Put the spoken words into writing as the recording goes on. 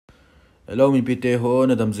Hello mi pite ho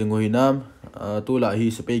na dam zingo hinam tu la hi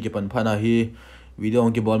space ke pan phana hi video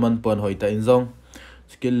ki bolman pon hoita inzong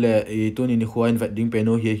skill le e tu ni khuain wedding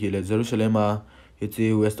peno hi le Jerusalem a hi chi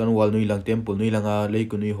western wall nui lang temple nui langa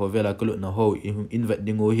Leiku nui hovela kulut na ho in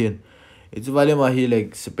wedding o hin it's vale ma hi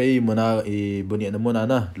like space mona e bunia na mona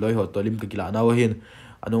na loi ho tolim ka kila na o hin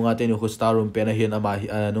anu nga te ni khu star room pena hin ama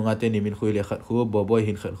anu nga te ni min khu le khat khu boy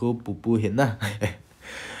hin khat khu pupu hin na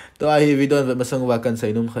to hi video ve masang wa kan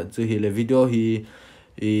sai num khat chu hi le video hi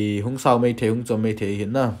hung sao mai the hung chom mai the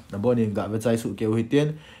hin na bon in ga ve chai su ke hi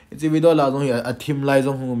ten chi video la jong hi a thim lai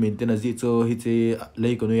jong hung min ten a ji chu hi chi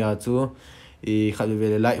Leiku nu ya chu khat ve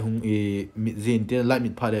le lai hung mi zin ten lai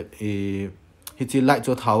mit pha le hi chi lai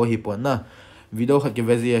chu thau hi pon na video khat ke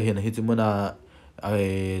ve ji hin hi chi mona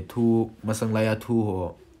thu masang lai a thu ho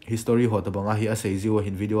history ho ta banga hi a sei ji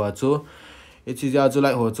hin video a chu it's ja chu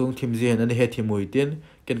lai ho chung thim ji hen an he thimui tin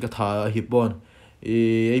ken ka tha hi bon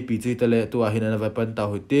ai pi chi tale tu a hin an weapon ta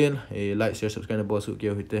hoitin like share subscribe na bo su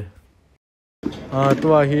ke hoite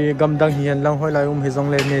tu a hi gamdang hi an lang hoi lai hi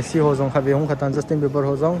jong le Messi ho jong khabe hong khatan Justin Bieber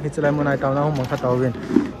ho jong hi chlai monai taw na hom mang khatau win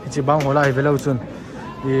hi chi bang hola hi velo chun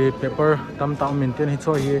paper tam tam min ten hi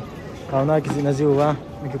cho hi taw na ki na jiwa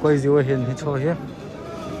mi koi jiwa hen hi cho hi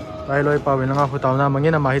lai loi pa win nga khu taw na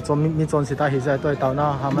mangena ma hi chom mi chon si ta hi ja toy taw na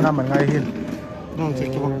ha mana man ngai hin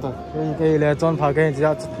cái là chọn phá cái gì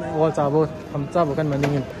wall chào bộ thầm chào bộ căn mà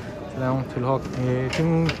ninh là thử học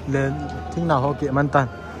thinh lên thinh nào học kỹ man tan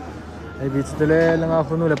ai bị chỉ là lăng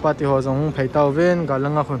khôn là party họ giống phải tàu ven cả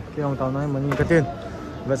lăng khôn cái ông tàu này mình cái tiền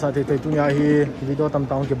và sau thì tụi nhà hi video tầm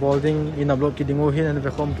tàu cái boarding in upload cái dingo hin anh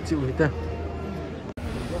phải không chịu hết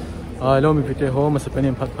hello mi pite ho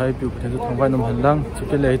masapenin phat phai pi pite thong vai nom hanlang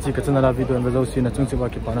chikele chi ka chana la video en bazo sin achung chiwa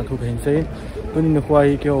ki pana thu behin sei tunin ni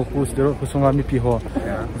khwai ke o ku Sderot ku songa mi pi ho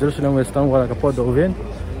Jerusalem western wala ka pod oven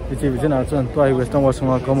chi vision a chon to ai western wala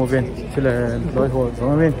songa kom oven chile loi ho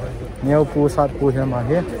zomin neo pu sat pu he ma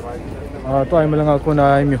he to ai malanga ko na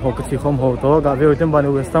mi ho ka chi khom ho to ga ve tem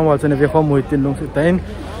ban western wala chane ve khom moi tin long tain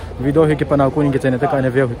video he ki pana ko ni ke chane ta ka ne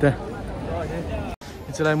ve hote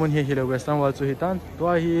chilai mun hi le western wall chu hitan to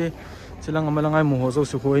hi chilang amalangai mu ho zo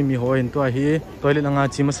su khoi mi ho in to hi toilet anga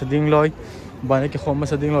chi ma sading loi ba ne ki khom ma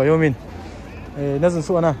sading loi yomin na zun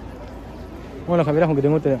su ana ngola khabira hong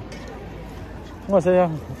gedeng ute ngo se ya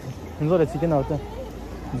nzo le chicken out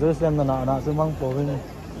Jerusalem na na su mang po wen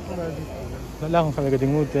la hong khabira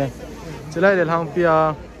gedeng ute chilai le hang pia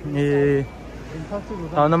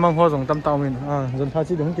ta na mang ho jong tam taw min zon tha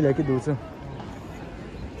chi dong ki le ki du chu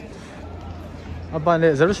aban le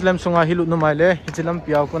Jerusalem sunga hilut no mai le hichilam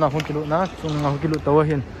piaw ko na hon kilu na sunga ho kilu taw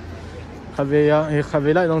hin khaveya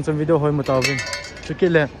khavela long cham video hoi mutawin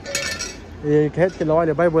chukile khet ke lawai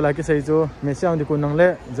le bible la ki sei chu mesiang di kunang le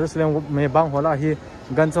Jerusalem me bang hola hi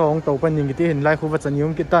gan cha hong taw pan ning ki hin lai khu wa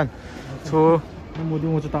chanium ki tan chu mudi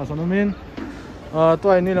mu chu ta so no min to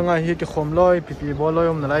ai ni langa hi ki khom loi pipi bol loi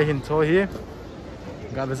om na lai hin cho hi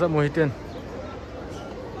ga be za mo hiten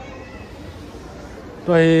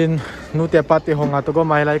to in nu te pati honga to go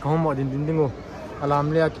mai lai khom mo din din dingu alam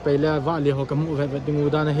le ki pele wa le ho kam u ve dingu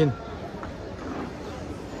da na hin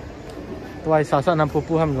to ai sa sa nam pu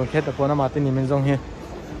pu ham lo khet ta pona ma ti ni men jong hi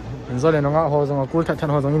in zo le no nga ho jong kul that than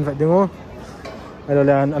ho jong in ve dingu alo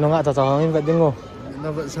le alo nga cha cha hong in ve dingu na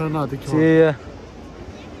ve sa na ti chi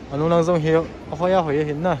alo nang jong hi ho ya ho ye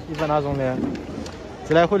hin na i ba na jong le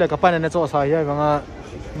chi lai khu le ka pa ne cho sa ye ba nga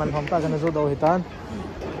man hom ta kan zo do hi tan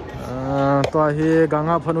to hi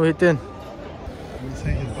ganga phanu hitin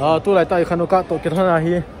tu lai tai khanuka to ke thana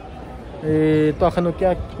hi to khanuka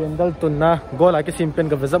candle tunna gola ke simpen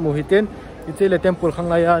ga vaza mu hitin ichile temple khang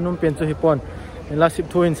lai anum pen chu hi pon la sip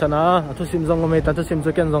thu in sana athu sim jong me ta thu sim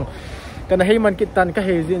chu ken jong kana hei man kit tan ka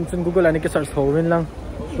hei jin chun google ani ke search ho win lang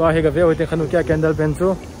to hi ga ve hoite khanuka candle pen chu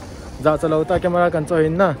za chalo ta camera kan cho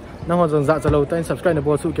hin na na ho jong za chalo ta in subscribe na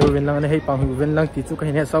bo su ke win lang ani hei pang hu win lang ti chu ka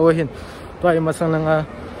hin he saw hin to ai masang lang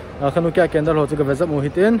khanuka candle ho chu ga vaza mu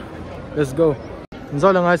hitin let's go zo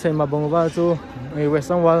la ngai sei ma bong wa chu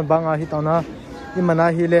western wall banga hi tawna i mana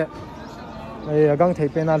hi le agang thei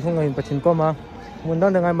pe na thung in pachin ko ma mun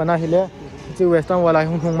dang ngai mana hi le chu western wall ai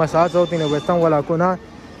hung ma sa zo tin western wall ko na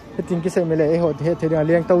tin ki sei mele ho the the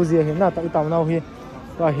liang tau ji hi na ta taw na hi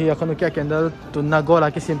to hi khanuka candle tun na gola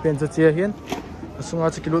ki simpen chu che hin sunga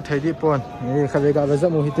chu kilu thei di pon khabe ga vaza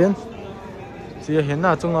mu hitin chi hin na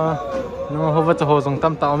chunga no ho wa chu ho jong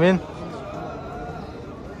tam taw min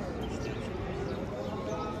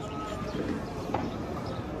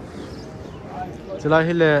chila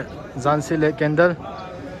hile zansi le candle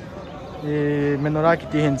menorah ki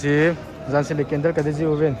ti hin chi zansi le candle ka de ji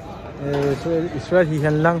oven so Israel hi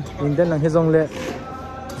hen lang Indian lang he jong le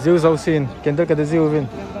ziu zo sin candle ka de ji oven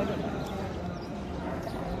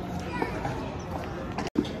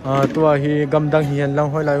tua hi gamdang hi an lang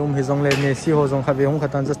hoi lai hi zong le Messi ho zong khabe hong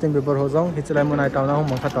khatan Justin Bieber ho zong hi chlai monai taw na hong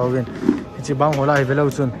mang khataw win hi chi bang hola hi velo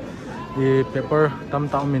chun hi paper tam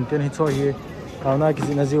tam min ten hi cho hi taw na ki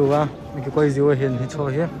zina ziwa mi ki koi ziwa hin hi cho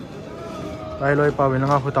hi lai loi pa win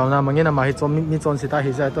nga khu taw na mangena ma hi chom mi chon sita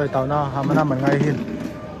hi za toy taw na ha mana man ngai hin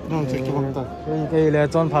nong chi ki bang ta ke le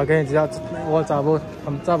chon pha ke ja wa cha bo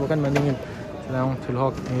tham cha bo kan maning lang thil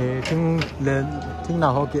hok thing le thing na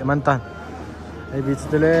ho ki man tan ai bi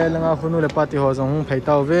chile langa khunu le pati ho zong phai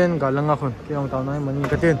taw ven ga langa khun ki ong taw nai mani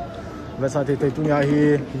ka tin va sa te tu nya hi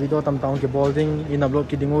video tam taw ke bowling in upload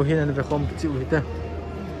ki dingo hin an ve khom chi u hite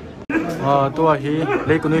to hi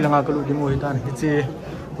Leiku nui langa ka lu dingo hi tan hi chi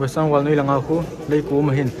western wall nui langa khu Leiku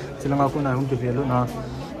ma hin chilanga khu na hum ke velu na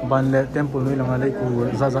ban le temple nui langa Leiku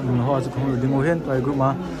za za min ho chu khum lu dingo hin to ai group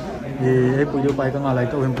ma ai pu yo pai ka nga lai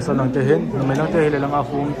to him pasal lang te hin no me lang te hi le langa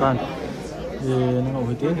khu tan nang au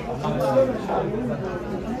hitin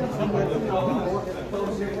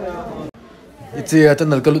ichi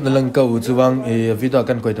atanal kalut nalang ka u chuwang video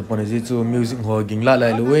kan koi ta pon ji chu music ho gingla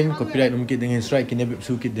lai luin copyright um ki ding strike ki ne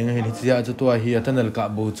su ki ding hin hi cha chu to hi atanal ka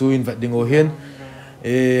bo chu in va ding o hin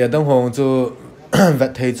adang hong chu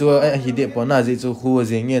va thei chu hi de pon na ji chu khu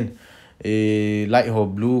jingin light ho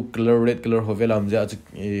blue color red color ho velam ja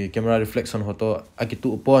camera reflection ho to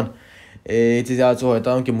akitu upon chi ja chu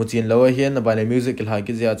ta ki muchin lo hian ba le music il ha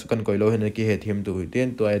ki ja chu kan koi lo hin ki he thim tu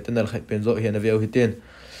ten to ai tanal khai pen zo hian aveu hiten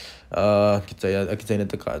ki chaya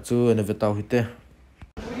ta ka chu na vetaw hite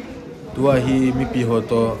tua hi mi pi ho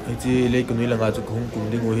to chi Leiku nui langa chu khung kum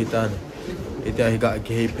ding o hitan eta hi ga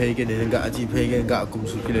ke phei ke ne ga chi phei ke ga kum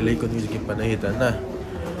su ki le Leiku nui ki pana hitan na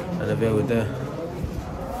ana veu hite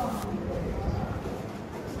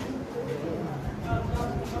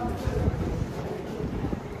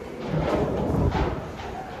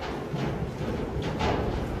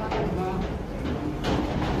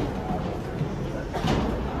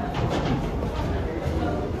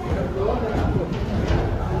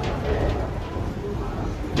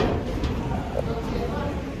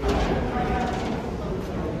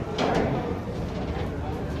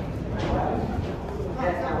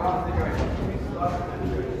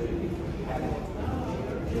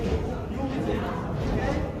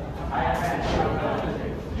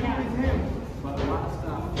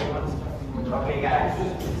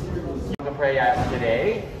Pray at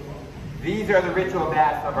today. These are the ritual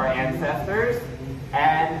baths of our ancestors,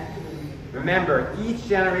 and remember, each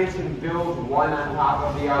generation builds one on top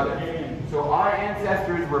of the other. So our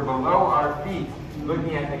ancestors were below our feet,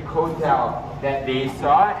 looking at the kotel that they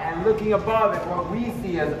saw, and looking above at what we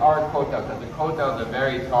see as our kotel, because the kotel is a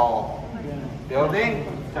very tall building.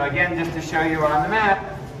 So again, just to show you on the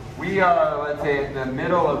map, we are, let's say, in the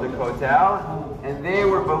middle of the kotel, and they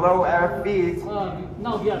were below our feet.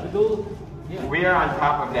 We are on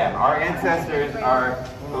top of them. Our ancestors are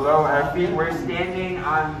below our feet. We're standing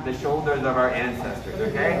on the shoulders of our ancestors,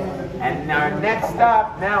 okay? And our next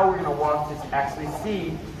stop, now we're going to walk to actually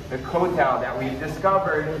see the kotel that we've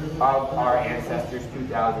discovered of our ancestors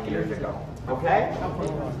 2,000 years ago, okay?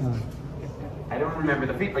 I don't remember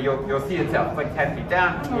the feet, but you'll see itself. It's like 10 feet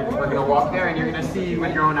down. We're going to walk there, and you're going to see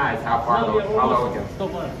with your own eyes how low it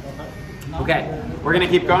goes. Okay, we're going to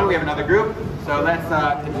keep going. We have another group, so let's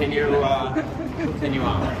continue on.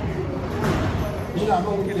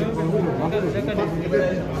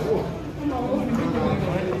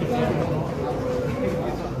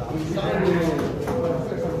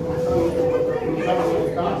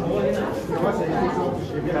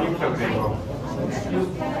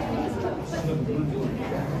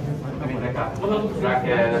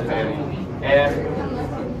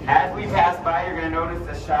 As we pass by, you're going to notice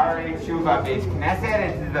the Shari Tshuva Beis Knesset.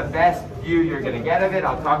 This is the best view you're going to get of it.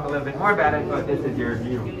 I'll talk a little bit more about it, but this is your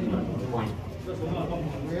view point.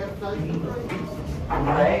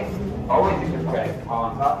 Pray. Always you can pray while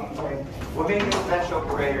I'm talking. Pray. We'll make a special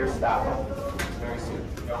prayer stop very soon.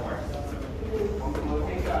 Don't worry. We'll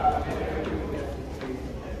take a minute.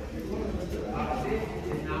 This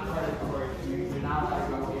is not part of the word. You're not allowed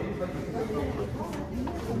to go in.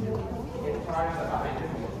 It's part of the behind it.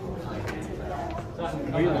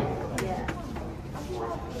 Really?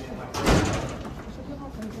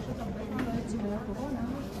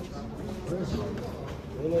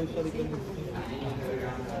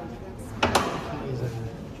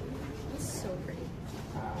 It's so pretty.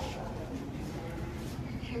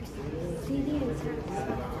 CD and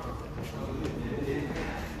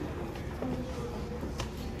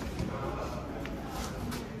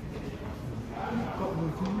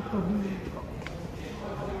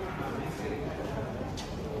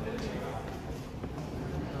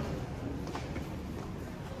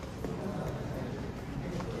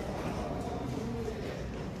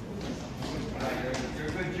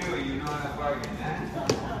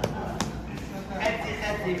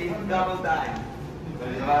double time.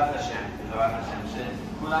 בעזרת השם, בעזרת השם,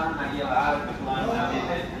 שכולנו נגיע לארץ וכולנו נבין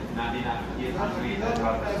את חשבית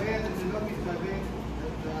בעזרת השם.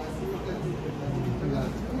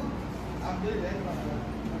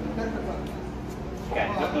 כן,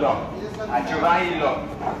 לא. התשובה היא לא.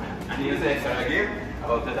 אני עושה כרגיל,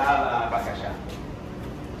 אבל תודה על הבקשה.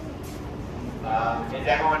 Is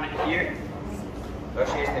everyone here? לא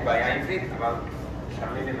שיש לי בעיה עם זה, אבל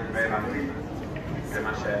שומעים לי מדבר באנגלית. זה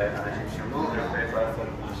מה שאנשים שמעו, וצריך לעשות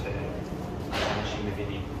מה שאנשים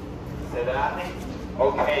מבינים. בסדר?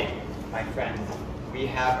 Okay, my friends, we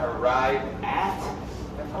have arrived at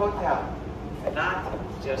the hotel. Not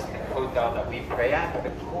just the hotel that we pray at, but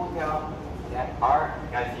the hotel that are,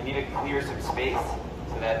 guys, you need to clear some space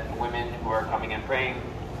so that women who are coming and praying,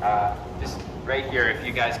 just right here, if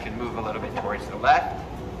you guys can move a little bit towards the left.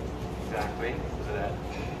 Exactly, so that,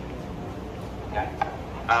 okay.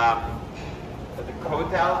 The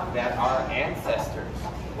hotel that our ancestors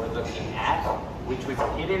were looking at, which was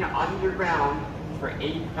hidden underground for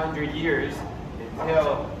 800 years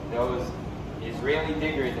until those Israeli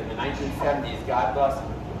diggers in the 1970s, God bless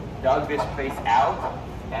them, dug this place out,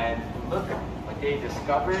 and look what they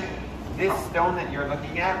discovered. This stone that you're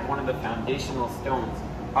looking at, one of the foundational stones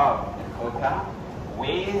of the hotel,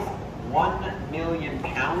 weighs 1 million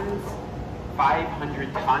pounds,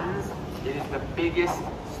 500 tons. It is the biggest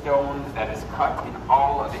stone that is cut in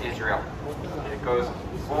all of Israel. And it goes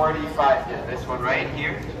 45, yeah, this one right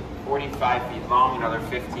here, 45 feet long, another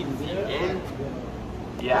 15 feet in.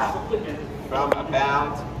 Yeah, from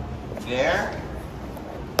about there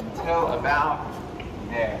until about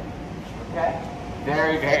there. Okay?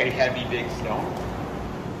 Very, very heavy, big stone.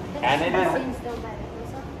 And it is,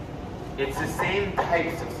 it's the same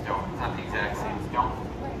types of stone, it's not the exact same stone.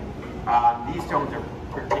 These stones are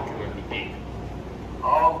particularly big.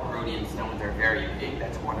 All Herodian stones are very big.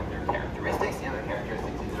 That's one of their characteristics. The other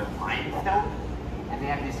characteristic is they're limestone, and they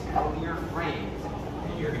have these clear frames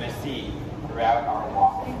that you're going to see throughout our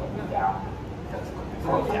walk down.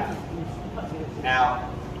 Now,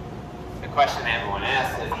 the question everyone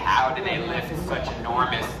asks is, how did they lift such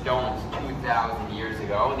enormous stones 2,000 years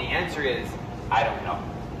ago? And the answer is, I don't know.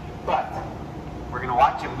 But we're going to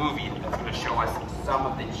watch a movie that's going to show us some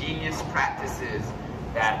of the genius practices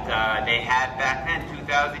that they had back then,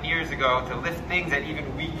 2,000 years ago, to lift things that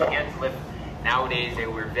even we can't lift nowadays. They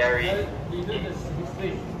were very...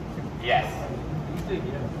 Yes.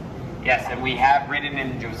 Yes, and we have written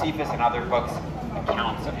in Josephus and other books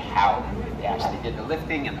accounts of how they actually did the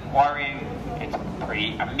lifting and the quarrying. It's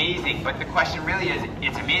pretty amazing, but the question really is,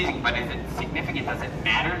 it's amazing, but is it significant? Does it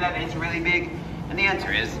matter that it's really big? And the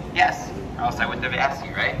answer is yes, or else I wouldn't have asked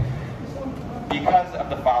you, right? Because of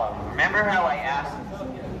the following. Remember how I asked?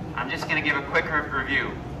 I'm just going to give a quick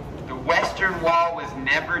review. The Western Wall was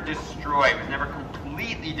never destroyed, was never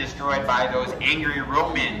completely destroyed by those angry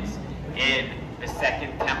Romans in the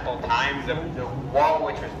Second Temple times. The wall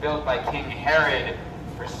which was built by King Herod,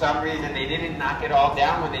 for some reason they didn't knock it all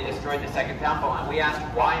down when they destroyed the Second Temple, and we asked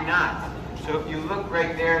why not. So if you look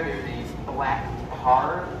right there, there's these black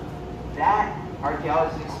tar. That,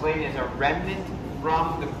 archaeologists explain, is a remnant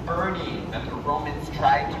from the burning that the Romans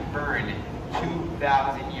tried to burn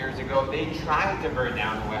 2,000 years ago. They tried to burn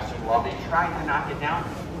down the Western Wall. They tried to knock it down.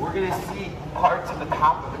 We're going to see parts of the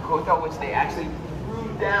top of the Kotel which they actually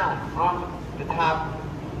threw down from the top.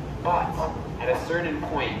 But at a certain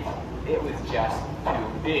point, it was just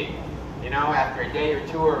too big. You know, after a day or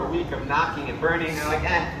two or a week of knocking and burning, they're like,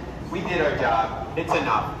 we did our job. It's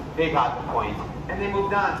enough. They got the point. And they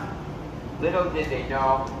moved on. Little did they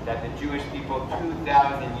know that the Jewish people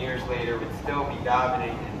 2,000 years later would still be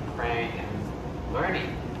davening and praying and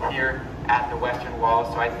learning here at the Western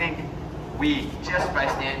Wall. So I think we, just by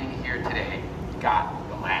standing here today, got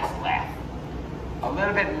the last laugh. A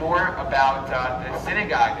little bit more about the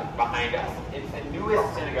synagogue behind us. It's the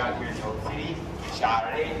newest synagogue here in New York City,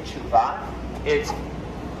 Sharei Tshuva. It's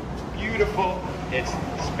beautiful. It's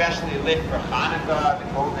especially lit for Hanukkah.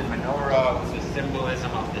 The golden menorah was the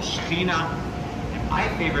symbolism of the Shekhinah. And my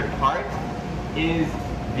favorite part is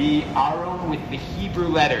the Aron with the Hebrew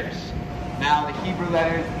letters. Now the Hebrew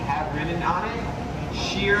letters have written on it,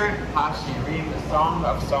 Shir HaShirim, the Song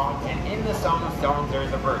of Songs. And in the Song of Songs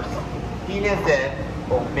there's a verse. Hinezeh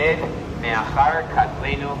Omed Me'achar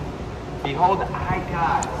Katlenu. Behold, I,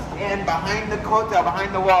 God, stand behind the Kotel,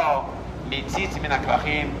 behind the wall. Mitzitz min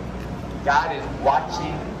haklachim. God is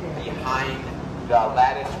watching behind the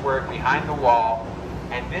lattice work, behind the wall,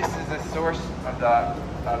 and this is the source of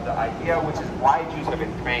the idea, which is why Jews have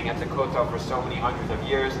been praying at the Kotel for so many hundreds of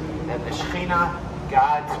years, that the Shekhinah,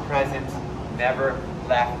 God's presence, never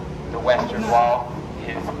left the Western Wall.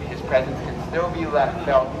 His presence can still be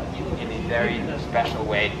felt in a very special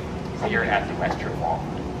way here at the Western Wall.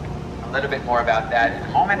 A little bit more about that in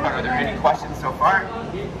a moment, but are there any questions so far?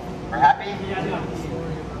 We're happy?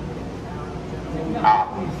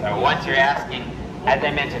 So once you're asking, as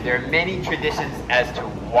I mentioned, there are many traditions as to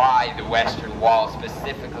why the Western Wall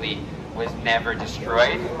specifically was never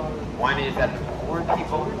destroyed. One is that the poor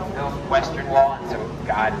people built the Western Wall, and so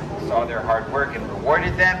God saw their hard work and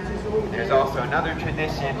rewarded them. There's also another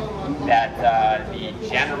tradition that the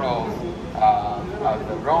generals of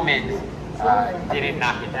the Romans didn't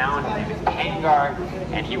knock it down. His name is Cheng,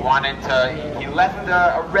 and he left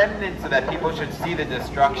a remnant so that people should see the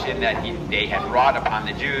destruction that they had wrought upon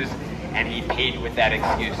the Jews, and he paid with that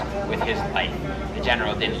excuse with his life. The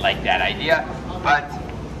general didn't like that idea, but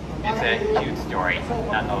it's a cute story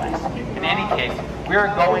nonetheless. In any case,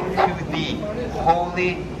 we're going to the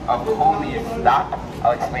Holy of Holiest stop.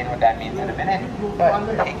 I'll explain what that means in a minute, but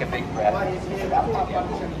take a big breath and see it out together.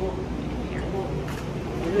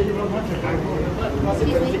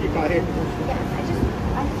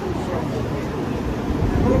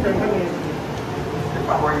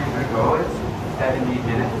 Before you go, it's 70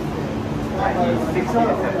 minutes. I need 60 to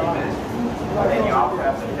 70 minutes. But then you also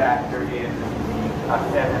have to factor in a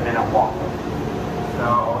 7-minute walk.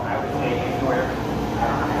 So I would say anywhere, I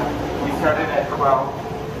don't know, we started at 12.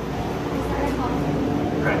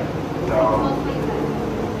 Right. So,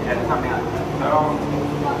 yeah, something like that. So,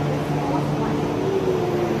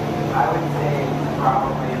 I would say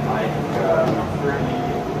probably like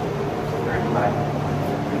 35.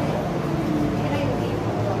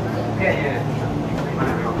 Yeah.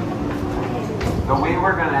 The way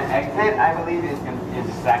we're going to exit, I believe, is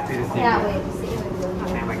exactly the same way.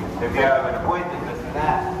 So if you have an appointment, this and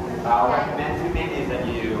that, I'll recommend to maybe that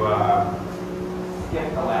you skip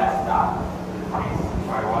the last stop.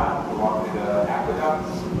 Quite a while. We'll walk through the aqueduct,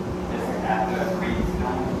 just at the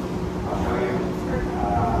greenstone. I'll show you.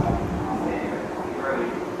 Early.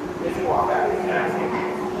 Just walk back.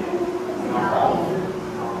 No problem.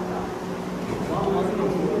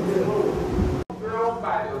 Thrown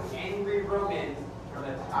by those angry Romans from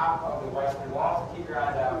the top of the Western Wall. So keep your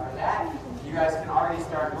eyes out for that. You guys can already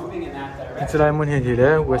start moving in that direction. It's like when he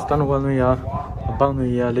there, Western Wall nuya, bang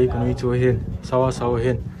nuya, Leiku nuya chu hin, sawa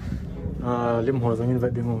hin. Lim ho zong in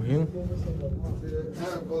vet ding ho hin.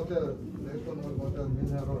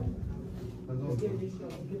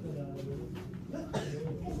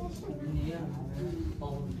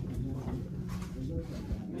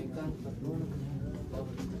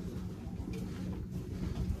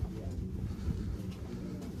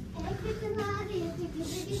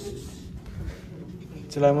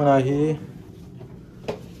 Sila mo na hi.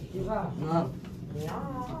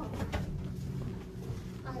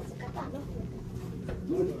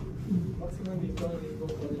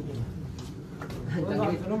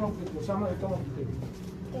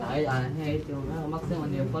 Ay, itu maksudnya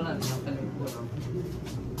dia pala nak kali kurang.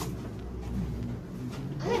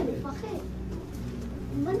 Pakai.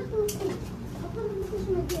 Mana kau? Apa nama kau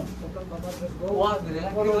semua dia? Wah, dia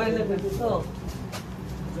lagi orang yang besar.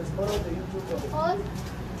 All.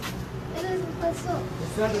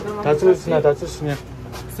 Itu besar. 다쳤으냐.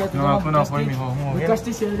 나구나 보이미 호.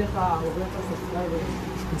 Kasi siya ka,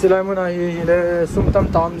 Sila mo na hi le sumtam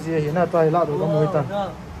tam zi hi na tai la do mo ita.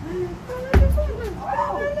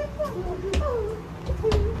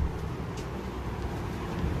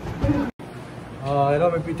 Hello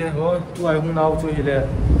me pite ho tu ai hung nau chu hi le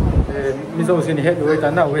mi zo sin he do ita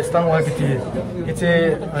na western wa pite.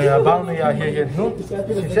 Ite bang no ya he no.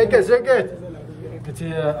 Shake. Ite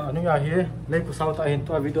anu ya hi Leiku sau ta hin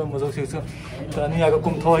tu video mo zo si su. Ta anu ya ka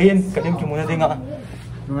kum tho hin kadim ki mo na dinga.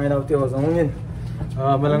 Ngai NaoTiul zong in.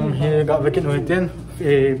 Malang hi ga vekin hoiten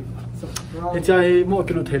cha hi mo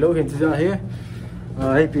kilo thelo hin cha hi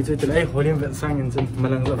ai pi chu tlai holim ve sang in chen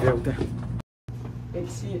malang la veute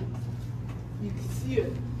exit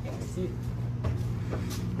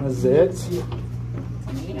azet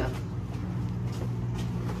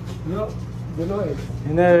no below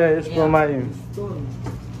ine esto mai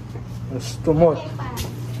stomot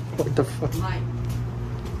what the fuck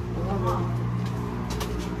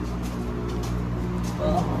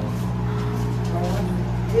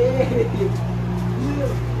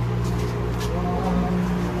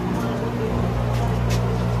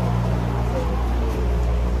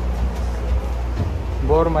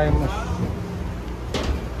Bor my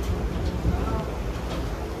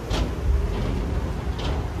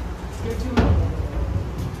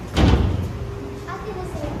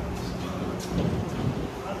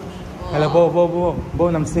Hello, bo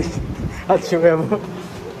nam sik. At sure bo.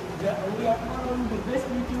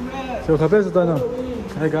 So kape sa tanong.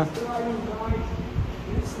 Hega.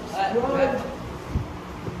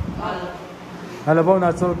 Hala ba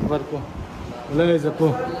na so barko. Wala isa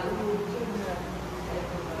po.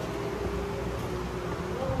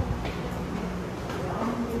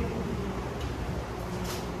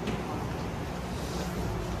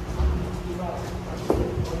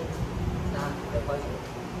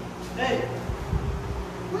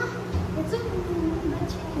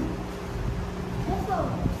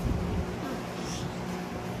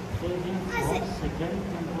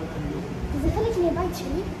 إذا خليك لي بعد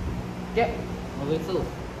شوي. Oke, mobil itu.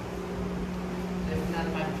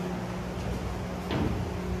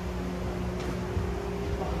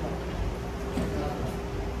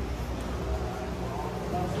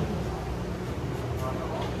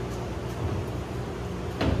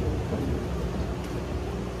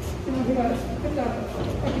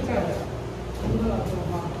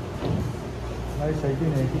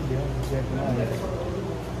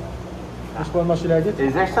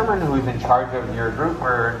 Is there someone who's in charge of your group,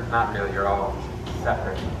 or not really? You're all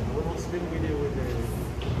separate.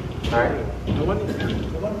 Sorry?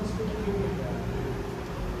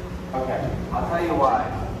 Okay, I'll tell you why.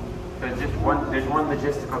 There's one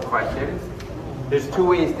logistical question. There's two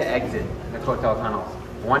ways to exit the hotel tunnels.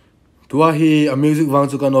 One. Tua hi a music wang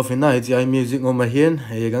chu kan off na hi music ngom hian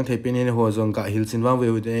e gang thepin ni ho zong ka hilsin wang we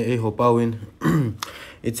e ho pawin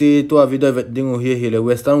ichi tua video vet dingu hi hi le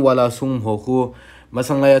western wala sung ho khu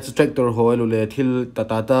masangaya chu tractor ho lu le thil ta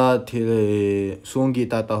thil sungi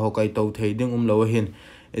ta ho kai to thei ding lo hin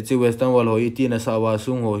ichi western wal ho iti na sawa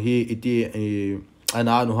sung ho hi iti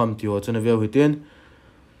ana anu ham ti ho chana ve hitin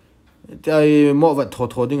tai mo va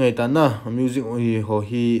tho ding ai tan na music ho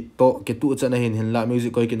hi to ke tu chana hin la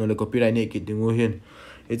music koi kin ole copyright ne ki dingu hin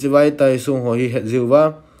ichi vai tai sung ho hi het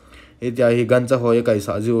ziwa iti hi gancha ho ye kai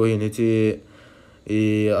sa ziwa hin ichi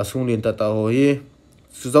asung lin ta ho hi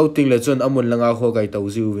suzau ting le chon amun langa ho kai tau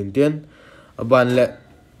ziu win ten aban le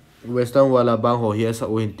western wala bang ho hi sa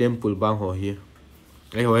win temple bang ho hi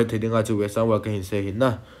ai ho he thidinga chu western wa ka hin se hin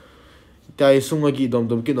na tai sunga gi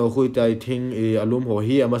dom kin o khui tai thing alum ho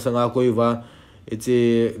hi ama sanga koi wa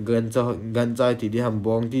ichi gancha ti di ham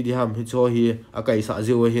bong ti di ham hi cho hi akai sa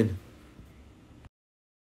ziu hin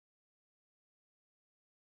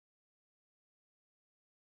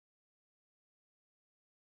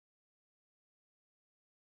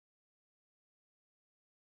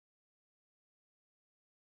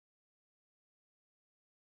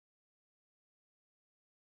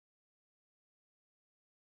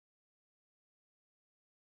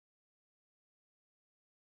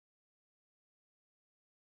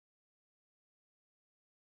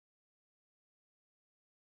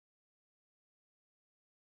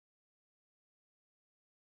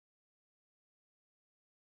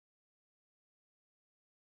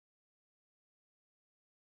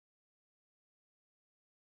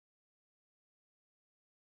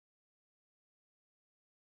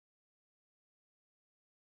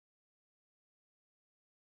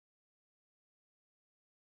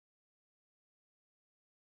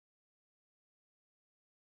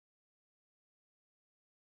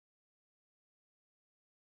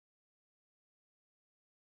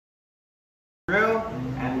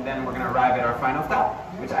And then we're going to arrive at our final stop,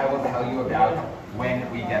 which I will tell you about when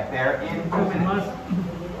we get there in 2 minutes.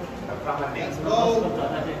 Let's go!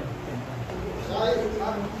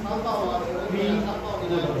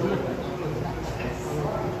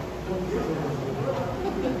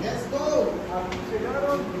 Let's go!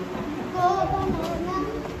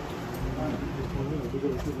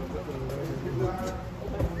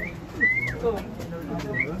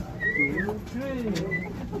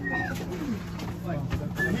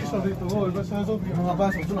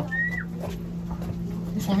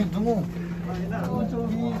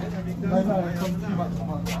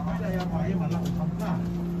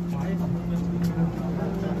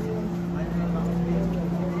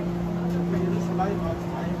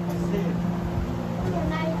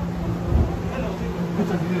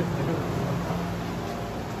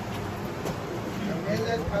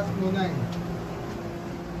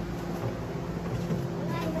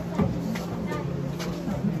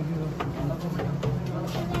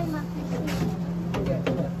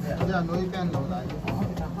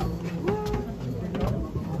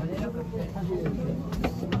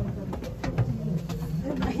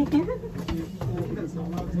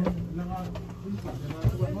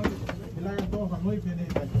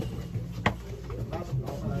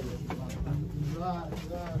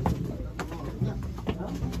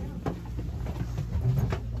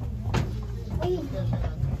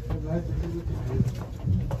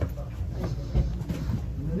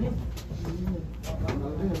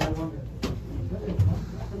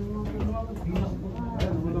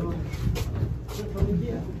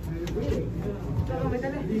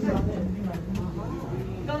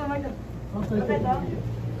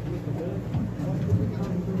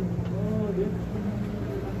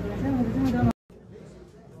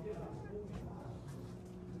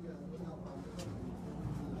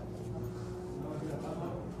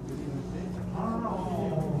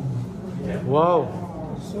 Wow,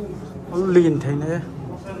 lean thế này.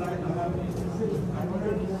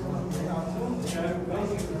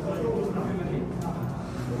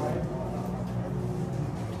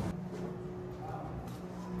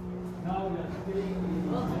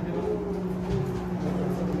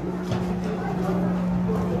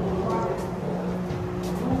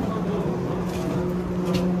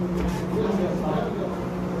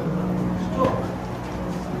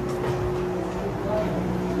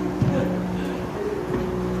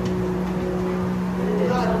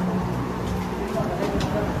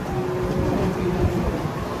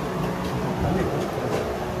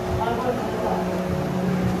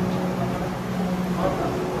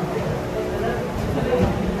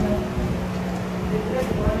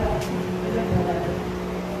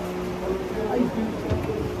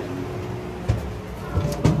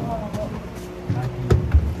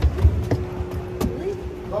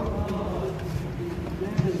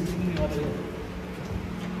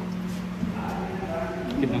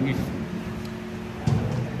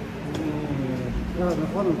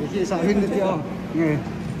 Con cái chia sẻ hình được chưa? Nghe,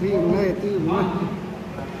 tí mà.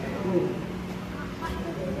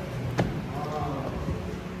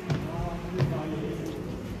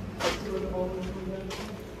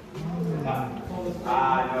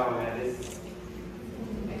 No, man, this.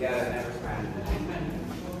 I gotta never spend.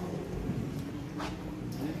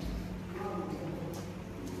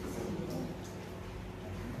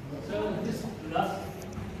 So this last.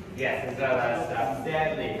 Yes, it's last stop.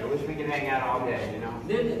 Sadly, I wish we could hang out all day, you know?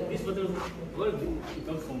 Then this water, where it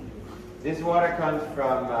comes from? This water comes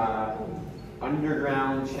from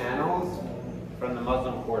underground channels from the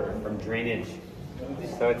Muslim quarter, from drainage.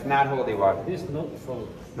 So it's not holy water. This not from.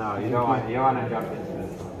 No, you don't want to jump into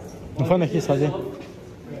this. Apa nak kisah dia?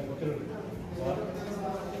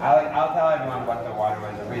 I'll tell everyone what the water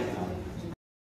was originally.